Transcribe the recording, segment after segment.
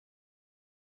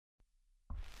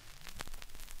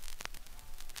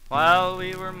while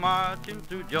we were marching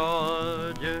through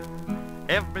Georgia.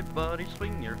 Everybody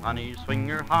swing your honey, swing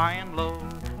your high and low.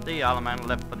 The Allemande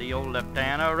left for the old left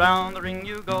hand, around the ring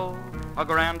you go. A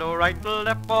grand old right to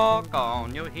left, walk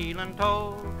on your heel and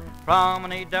toe.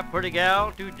 Promenade that pretty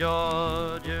gal to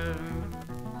Georgia.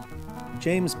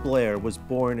 James Blair was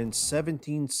born in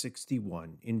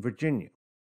 1761 in Virginia.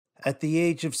 At the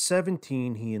age of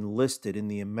 17, he enlisted in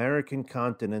the American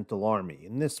Continental Army,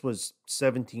 and this was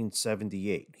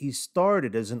 1778. He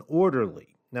started as an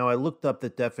orderly. Now, I looked up the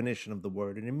definition of the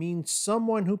word, and it means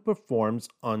someone who performs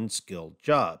unskilled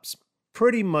jobs.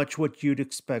 Pretty much what you'd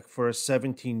expect for a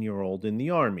 17-year-old in the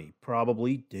Army,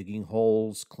 probably digging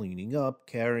holes, cleaning up,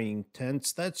 carrying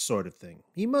tents, that sort of thing.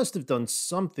 He must have done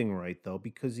something right, though,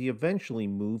 because he eventually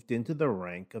moved into the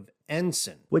rank of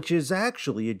ensign, which is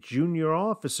actually a junior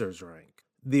officer's rank.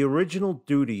 The original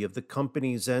duty of the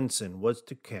company's ensign was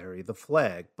to carry the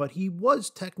flag, but he was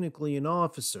technically an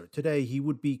officer. Today, he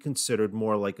would be considered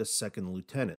more like a second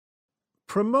lieutenant.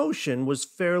 Promotion was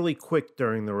fairly quick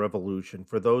during the Revolution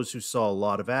for those who saw a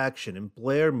lot of action, and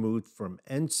Blair moved from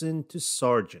ensign to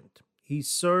sergeant. He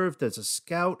served as a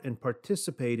scout and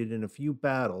participated in a few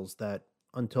battles that,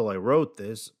 until I wrote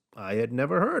this, I had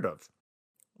never heard of.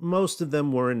 Most of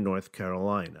them were in North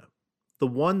Carolina. The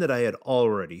one that I had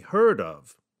already heard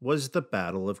of was the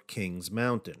Battle of Kings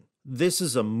Mountain. This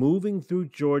is a moving through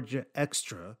Georgia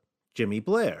extra, Jimmy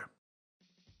Blair.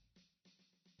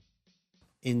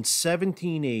 In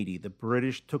 1780, the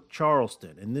British took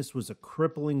Charleston, and this was a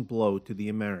crippling blow to the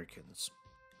Americans.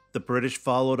 The British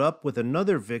followed up with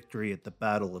another victory at the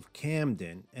Battle of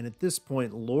Camden, and at this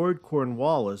point, Lord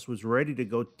Cornwallis was ready to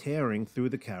go tearing through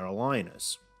the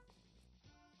Carolinas.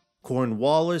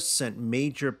 Cornwallis sent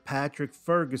Major Patrick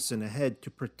Ferguson ahead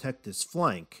to protect his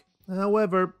flank.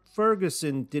 However,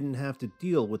 Ferguson didn't have to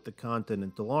deal with the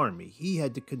Continental Army. He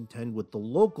had to contend with the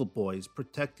local boys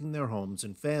protecting their homes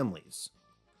and families.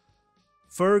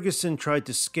 Ferguson tried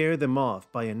to scare them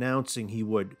off by announcing he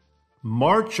would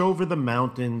march over the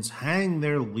mountains, hang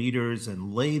their leaders,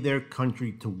 and lay their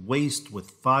country to waste with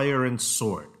fire and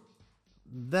sword.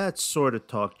 That sort of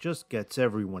talk just gets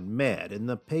everyone mad, and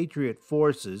the Patriot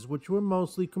forces, which were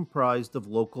mostly comprised of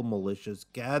local militias,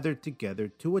 gathered together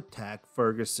to attack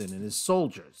Ferguson and his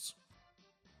soldiers.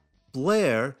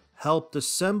 Blair helped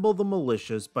assemble the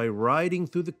militias by riding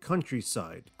through the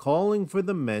countryside, calling for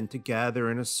the men to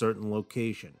gather in a certain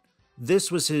location.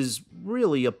 This was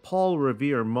really a Paul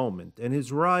Revere moment, and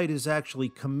his ride is actually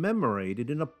commemorated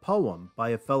in a poem by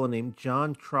a fellow named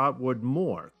John Trotwood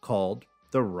Moore called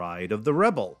The Ride of the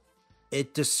Rebel.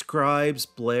 It describes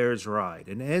Blair's ride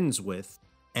and ends with,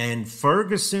 "And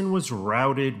Ferguson was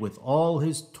routed with all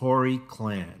his Tory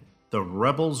clan. The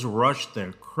rebels rushed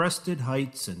their crested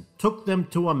heights and took them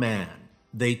to a man.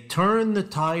 They turned the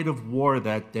tide of war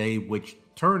that day, which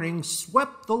turning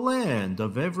swept the land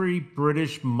of every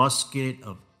British musket,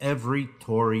 of every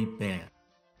Tory band."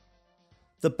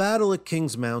 The battle at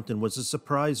Kings Mountain was a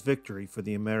surprise victory for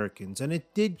the Americans, and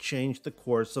it did change the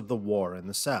course of the war in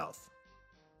the South.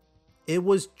 It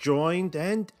was joined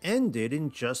and ended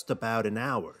in just about an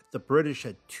hour. The British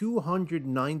had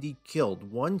 290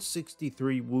 killed,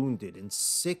 163 wounded, and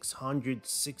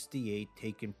 668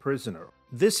 taken prisoner.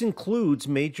 This includes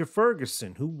Major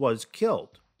Ferguson, who was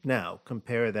killed. Now,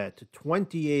 compare that to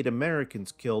 28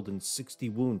 Americans killed and 60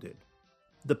 wounded.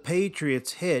 The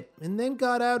Patriots hit and then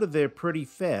got out of there pretty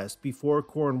fast before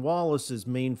Cornwallis's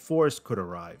main force could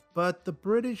arrive, but the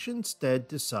British instead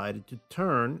decided to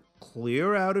turn,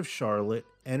 clear out of Charlotte,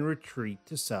 and retreat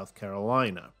to South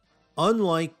Carolina.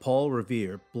 Unlike Paul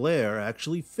Revere, Blair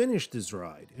actually finished his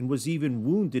ride and was even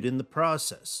wounded in the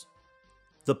process.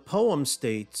 The poem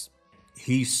states,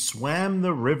 "He swam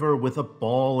the river with a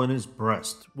ball in his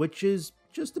breast," which is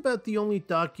just about the only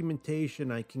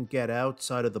documentation I can get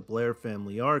outside of the Blair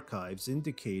family archives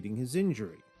indicating his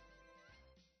injury.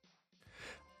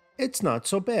 It's not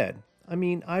so bad. I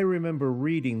mean, I remember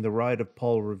reading The Ride of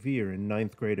Paul Revere in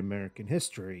 9th grade American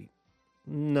history.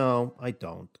 No, I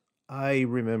don't. I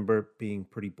remember being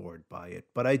pretty bored by it,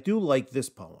 but I do like this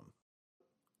poem.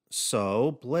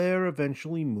 So, Blair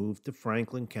eventually moved to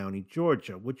Franklin County,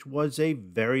 Georgia, which was a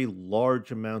very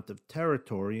large amount of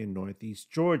territory in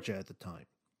northeast Georgia at the time.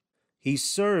 He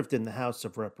served in the House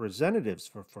of Representatives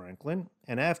for Franklin,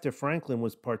 and after Franklin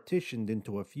was partitioned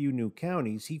into a few new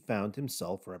counties, he found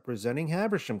himself representing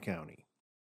Habersham County.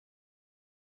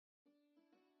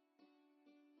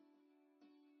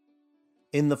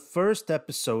 In the first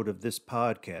episode of this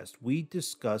podcast, we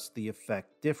discussed the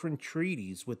effect different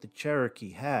treaties with the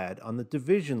Cherokee had on the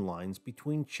division lines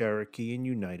between Cherokee and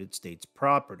United States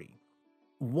property.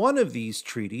 One of these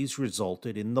treaties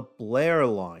resulted in the Blair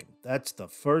Line. That's the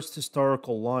first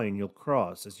historical line you'll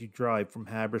cross as you drive from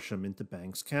Habersham into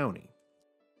Banks County.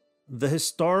 The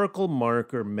historical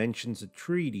marker mentions a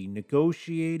treaty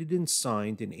negotiated and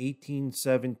signed in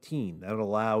 1817 that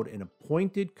allowed an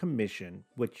appointed commission,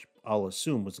 which I'll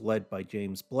assume was led by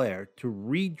James Blair, to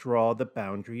redraw the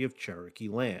boundary of Cherokee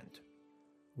land.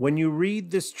 When you read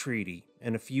this treaty,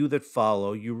 and a few that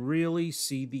follow, you really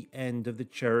see the end of the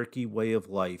Cherokee way of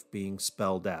life being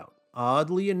spelled out.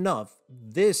 Oddly enough,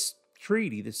 this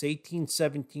treaty, this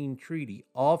 1817 treaty,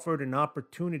 offered an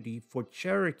opportunity for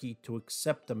Cherokee to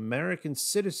accept American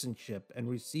citizenship and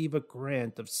receive a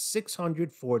grant of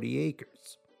 640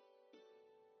 acres.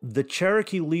 The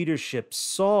Cherokee leadership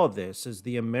saw this as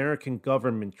the American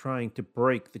government trying to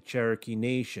break the Cherokee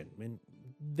Nation, and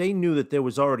they knew that there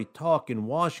was already talk in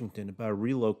Washington about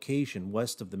relocation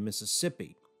west of the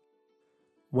Mississippi.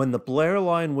 When the Blair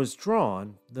Line was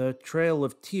drawn, the Trail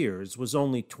of Tears was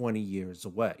only 20 years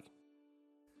away.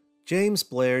 James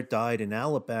Blair died in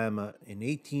Alabama in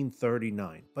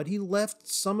 1839, but he left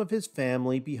some of his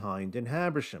family behind in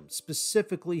Habersham,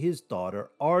 specifically his daughter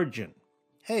Arjun.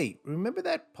 Hey, remember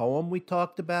that poem we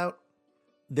talked about?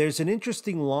 There's an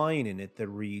interesting line in it that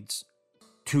reads,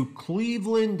 "To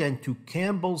Cleveland and to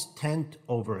Campbell's tent,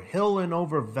 over hill and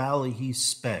over valley he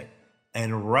sped,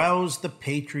 and roused the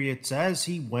patriots as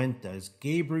he went, as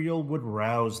Gabriel would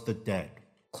rouse the dead."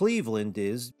 Cleveland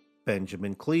is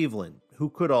Benjamin Cleveland,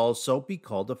 who could also be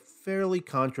called a fairly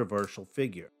controversial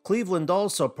figure. Cleveland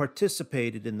also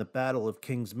participated in the Battle of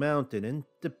Kings Mountain, and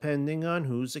depending on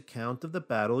whose account of the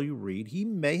battle you read, he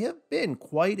may have been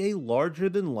quite a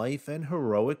larger-than-life and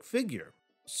heroic figure.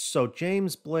 So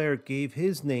James Blair gave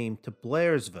his name to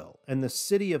Blairsville, and the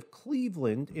city of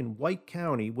Cleveland in White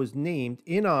County was named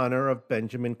in honor of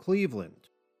Benjamin Cleveland.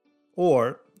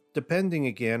 Or, depending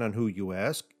again on who you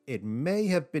ask, it may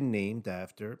have been named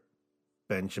after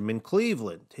Benjamin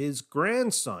Cleveland, his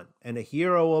grandson, and a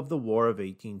hero of the War of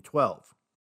 1812.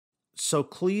 So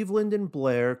Cleveland and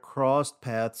Blair crossed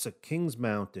paths at Kings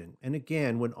Mountain, and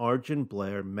again when Arjun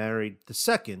Blair married the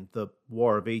second, the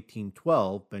War of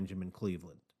 1812, Benjamin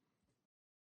Cleveland.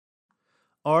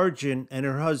 Arjun and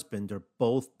her husband are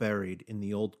both buried in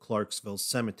the old Clarksville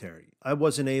Cemetery. I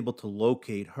wasn't able to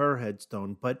locate her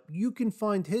headstone, but you can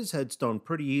find his headstone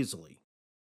pretty easily.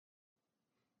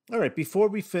 All right, before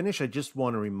we finish, I just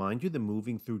want to remind you that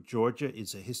Moving Through Georgia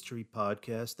is a history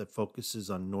podcast that focuses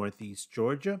on Northeast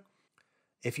Georgia.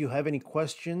 If you have any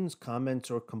questions, comments,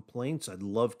 or complaints, I'd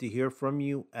love to hear from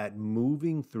you at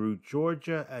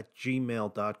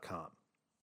movingthroughgeorgia@gmail.com.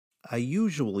 I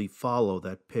usually follow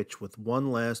that pitch with one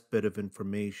last bit of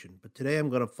information, but today I'm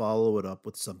going to follow it up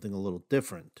with something a little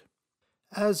different.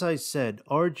 As I said,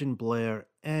 Arjun Blair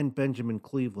and Benjamin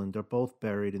Cleveland are both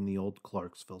buried in the old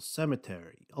Clarksville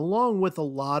Cemetery, along with a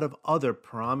lot of other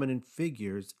prominent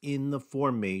figures in the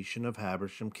formation of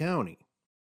Habersham County.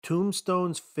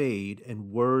 Tombstones fade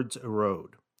and words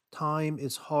erode. Time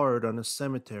is hard on a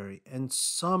cemetery, and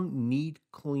some neat,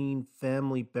 clean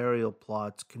family burial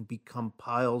plots can become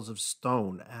piles of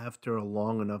stone after a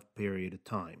long enough period of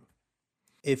time.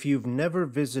 If you've never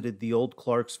visited the old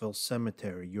Clarksville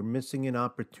Cemetery, you're missing an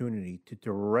opportunity to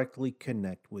directly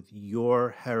connect with your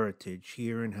heritage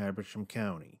here in Habersham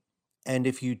County. And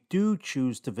if you do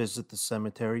choose to visit the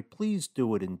cemetery, please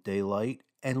do it in daylight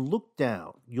and look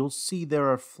down. You'll see there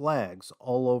are flags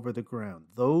all over the ground.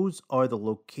 Those are the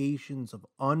locations of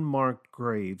unmarked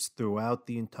graves throughout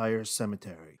the entire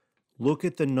cemetery. Look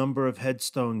at the number of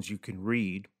headstones you can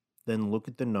read, then look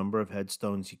at the number of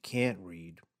headstones you can't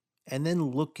read, and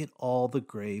then look at all the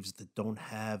graves that don't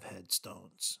have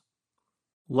headstones.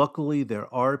 Luckily,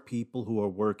 there are people who are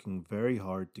working very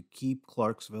hard to keep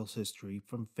Clarksville's history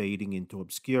from fading into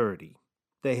obscurity.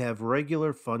 They have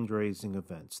regular fundraising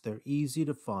events. They're easy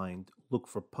to find. Look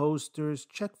for posters,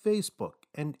 check Facebook,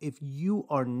 and if you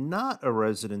are not a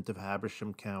resident of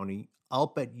Habersham County, I'll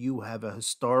bet you have a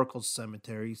historical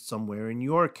cemetery somewhere in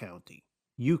your county.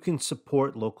 You can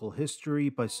support local history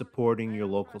by supporting your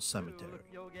local cemetery.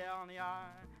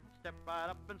 Step right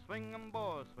up and swing 'em,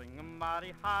 boys, swing 'em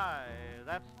mighty high.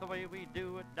 That's the way we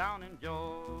do it down in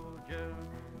Georgia.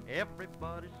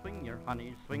 Everybody swing your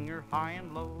honey, swing your high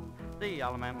and low. The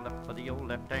allemande left for the old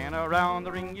left, and around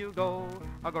the ring you go.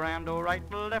 A grand old right,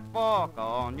 left walk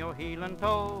on your heel and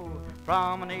toe.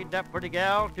 From an Dapper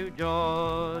gal to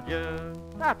Georgia.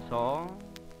 That's all.